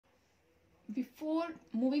Before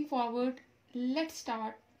moving forward, let's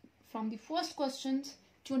start from the first questions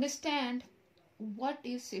to understand what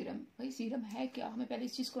is serum. भाई serum है क्या, हमें पहले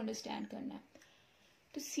इस चीज को अंडरस्टैंड करना है.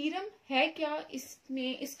 तो सीरम है क्या,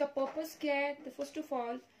 इसमें इसका पर्पस क्या है. तो first of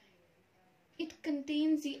all it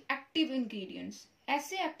contains the active ingredients,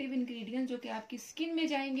 ऐसे एक्टिव इंग्रेडिएंट्स जो कि आपकी स्किन में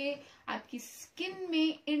जाएंगे, आपकी स्किन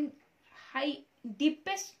में इन high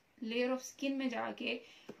deepest layer of skin में जाके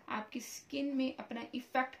आपकी स्किन में अपना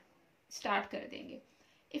इफेक्ट स्टार्ट कर देंगे.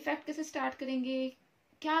 इफेक्ट कैसे स्टार्ट करेंगे,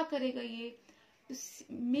 क्या करेगा ये.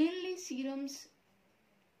 Mainly serums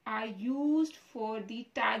are used for the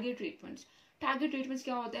target treatments. Target treatments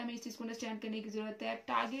क्या होता है, हमें इस चीज को अंडरस्टैंड करने की जरूरत है.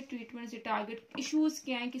 टारगेट ट्रीटमेंट्स, टारगेट इश्यूज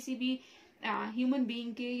क्या हैं किसी भी ह्यूमन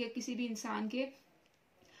बीइंग के या किसी भी इंसान के.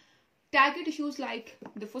 Target issues like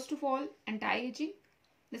the first of all anti ageing.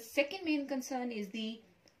 The second main concern is the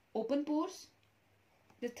open pores.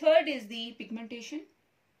 The third is the pigmentation,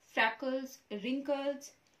 freckles, wrinkles,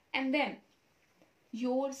 and then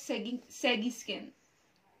your saggy skin,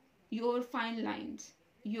 your fine lines,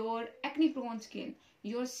 your acne prone skin,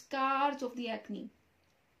 your scars of the acne,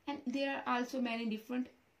 and there are also many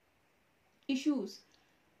different issues.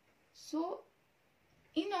 So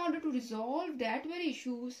in order to resolve that very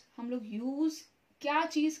issues, हम लोग use क्या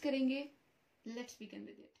चीज करेंगे. Let's begin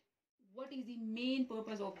with it. What is the main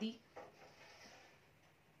purpose of the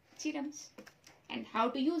serums and how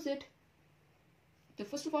to use it? So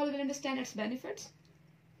first of all, we will understand its benefits.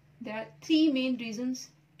 There are three main reasons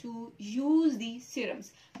to use these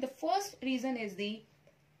serums. The first reason is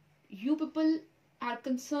you people are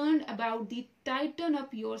concerned about the tighten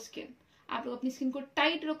up your skin. आप लोग अपनी skin को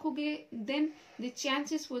tight रखोगे, then the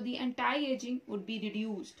chances for the anti-aging would be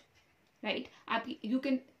reduced, right? You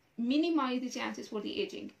can minimize the chances for the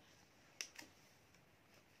aging.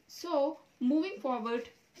 So moving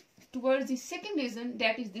forward towards the second reason,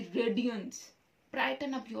 that is the radiance.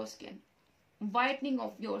 Brighten up your skin, whitening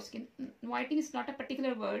of your skin. Whitening is not a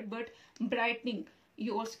particular word, but brightening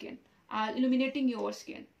your skin, illuminating your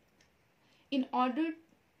skin in order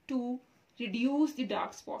to reduce the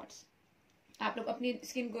dark spots. आप लोग अपनी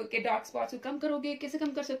skin के dark spots को कम करोगे. कैसे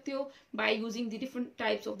कम कर सकते हो? By using the different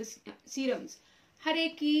types of the serums. हर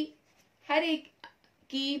एक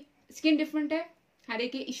की स्किन डिफरेंट है, हर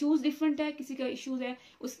एक के इश्यूज डिफरेंट है. किसी का इश्यूज है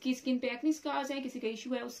उसकी स्किन पे एक्ने स्कार्स हैं, किसी का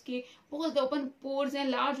इशू है उसके बहुत ओपन पोर्स हैं,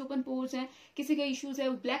 लार्ज ओपन पोर्स हैं, किसी का इश्यूज है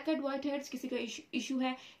ब्लैक हेड व्हाइट हेड्स, किसी का इशू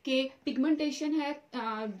है कि पिगमेंटेशन है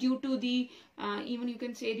due to the even you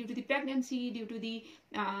can say due to the pregnancy, due to the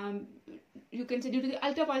you can say due to the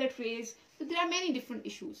ultraviolet rays. So there are many different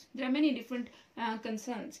issues, there are many different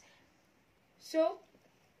concerns. So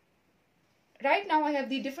right now I have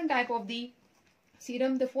the different type of the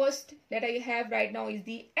serum. The first that I have right now is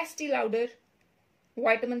the Estee Lauder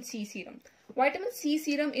vitamin C serum. Vitamin C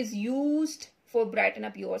serum is used for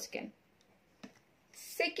brighten up your skin.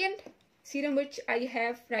 Second serum which I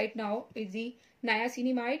have right now is the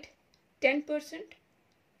niacinamide 10%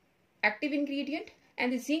 active ingredient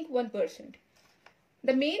and the zinc 1%.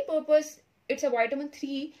 The main purpose, it's a vitamin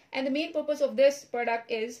 3, and the main purpose of this product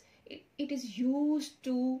is it is used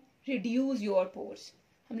to reduce your pores.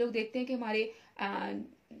 हम लोग देखते हैं कि हमारे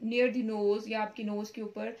near the nose या आपकी knows के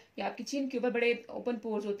ऊपर या आपकी चिन के ऊपर बड़े ओपन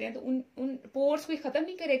पोर्स होते हैं. तो उन पोर्स को खत्म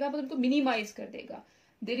नहीं करेगा, बस उनको मिनिमाइज कर देगा.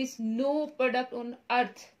 There is no product on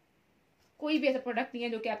earth, कोई भी ऐसा प्रोडक्ट नहीं है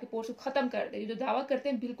जो कि आपके पोर्स को खत्म कर दे. जो दावा करते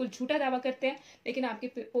हैं बिल्कुल झूठा दावा करते हैं, लेकिन आपके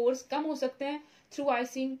पोर्स कम हो सकते हैं through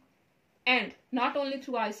icing, and not only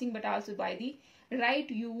through icing but also by the right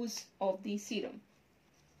use of the serum.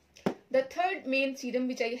 The third main serum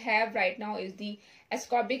which I have right now is the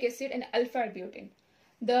ascorbic acid and alpha butane.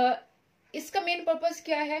 इसका main purpose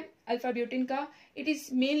क्या है alpha butane का? It is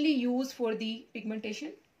mainly used for the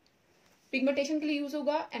pigmentation. Pigmentation के लिए use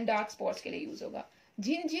होगा and dark spots के लिए use होगा.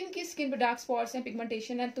 जिन की स्किन पे डार्क स्पॉट्स हैं,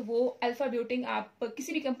 पिगमेंटेशन है, तो वो अल्फा ब्यूटिन आप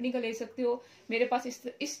किसी भी कंपनी का ले सकते हो. मेरे पास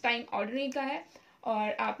इस टाइम ऑर्डरनी का है,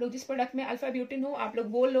 और आप लोग जिस प्रोडक्ट में अल्फा ब्यूटिन हो आप लोग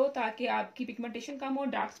वो लो ताकि आपकी पिगमेंटेशन कम हो,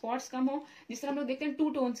 डार्क स्पॉट्स कम हो. जिस तरह हम लोग देखते हैं 2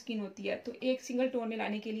 टोन स्किन होती है, तो एक सिंगल टोन में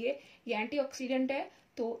लाने के लिए ये एंटीऑक्सीडेंट है,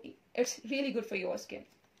 तो it's really good for your skin.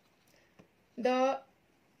 The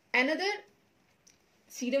another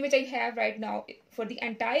serum which I have right now for the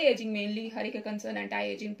anti-aging, mainly हर एक concern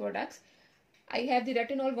anti-aging products, I have the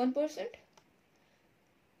retinol 1%.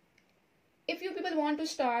 If you people want to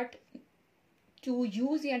start to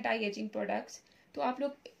use the anti-aging products, तो आप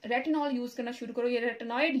लोग retinol use करना शुरू करो या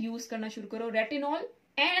retinoid use करना शुरू करो. रेटिनॉल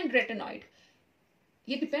एंड रेटिनॉइड,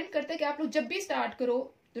 ये डिपेंड करता है कि आप लोग जब भी स्टार्ट करो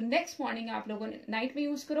तो नेक्स्ट मॉर्निंग आप लोगों ने नाइट में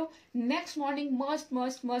यूज करो. Next morning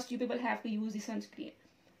must you people have to use the sunscreen.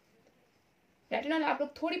 Retinol आप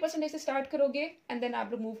लोग थोड़ी परसेंटेज से स्टार्ट करोगे एंड देन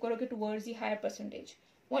आप लोग मूव करोगे towards the higher percentage.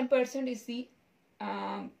 1% is the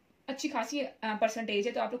अच्छी खासी परसेंटेज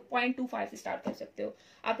है, तो आप लोग 0.25 से स्टार्ट कर सकते हो.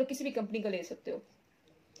 आप लोग किसी भी कंपनी का ले सकते हो.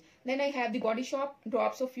 Then I have the body shop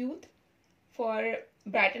drops of youth for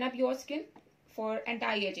brighten up your skin for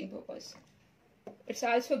anti ageing purpose. It's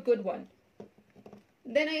also a good one.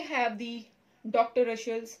 Then I have the doctor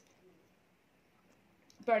रशल्स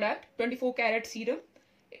product 24 carat serum.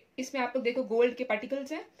 इसमें आप लोग देखो gold के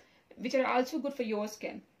particles हैं which are also good for your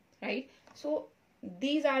skin, right? So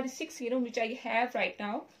these are the 6 serum which I have right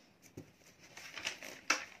now.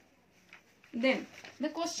 Then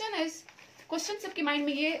the question is, question सबके mind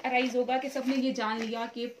में ये arise होगा कि सबने ये जान लिया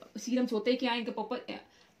कि सीरम्स होते क्या है, इनका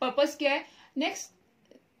पर्पस क्या है.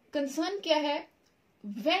 नेक्स्ट कंसर्न क्या है,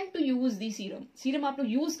 when to use the serum. Serum आप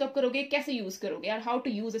लोग यूज कब करोगे, कैसे यूज करोगे, और how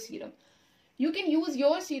to use a serum. You can use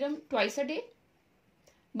your serum twice a day,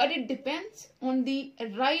 but it depends on the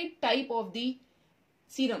right type of the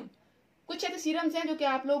serum. कुछ ऐसे serums हैं जो कि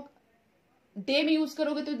आप लोग डे में यूज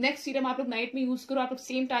करोगे तो नेक्स्ट सीरम आप लोग नाइट में यूज करो, आप लोग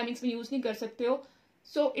सेम टाइमिंग्स में यूज नहीं कर सकते हो.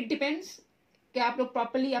 सो इट डिपेंड्स कि आप लोग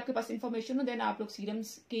प्रॉपरली, आपके पास इंफॉर्मेशन हो, देन आप लोग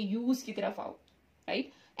सीरम्स के यूज की तरफ आओ,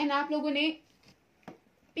 राइट? एंड आप लोगों ने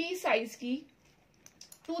पी साइज की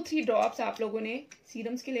 2-3 ड्रॉप्स आप लोगों ने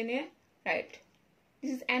सीरम्स के लेने हैं, right?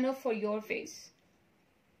 This is enough for your face.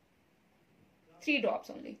 3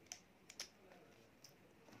 drops only.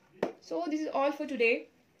 So this is all for today.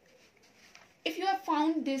 If you have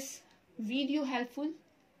found this video helpful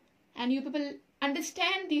and you people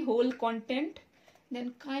understand the whole content,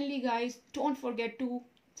 then kindly guys don't forget to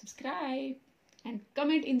subscribe and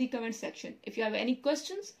comment in the comment section. If you have any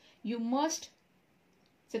questions, you must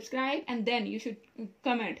subscribe and then you should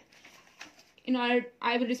comment. In order,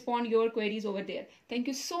 I will respond your queries over there.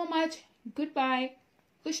 Thank you so much. Goodbye.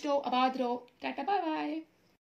 Kush raho, abad raho. Tata, bye bye.